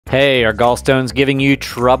Hey, are gallstones giving you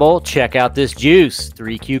trouble? Check out this juice.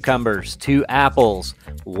 3 cucumbers, 2 apples,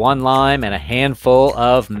 1 lime, and a handful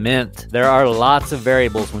of mint. There are lots of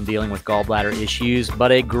variables when dealing with gallbladder issues,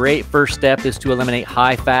 but a great first step is to eliminate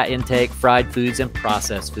high-fat intake, fried foods, and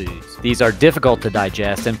processed foods. These are difficult to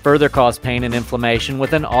digest and further cause pain and inflammation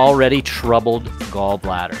with an already troubled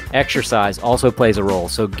gallbladder. Exercise also plays a role,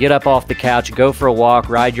 so get up off the couch, go for a walk,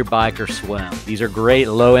 ride your bike, or swim. These are great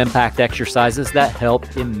low-impact exercises that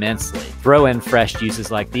help immensely. Throw in fresh juices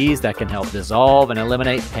like these that can help dissolve and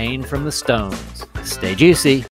eliminate pain from the stones. Stay juicy.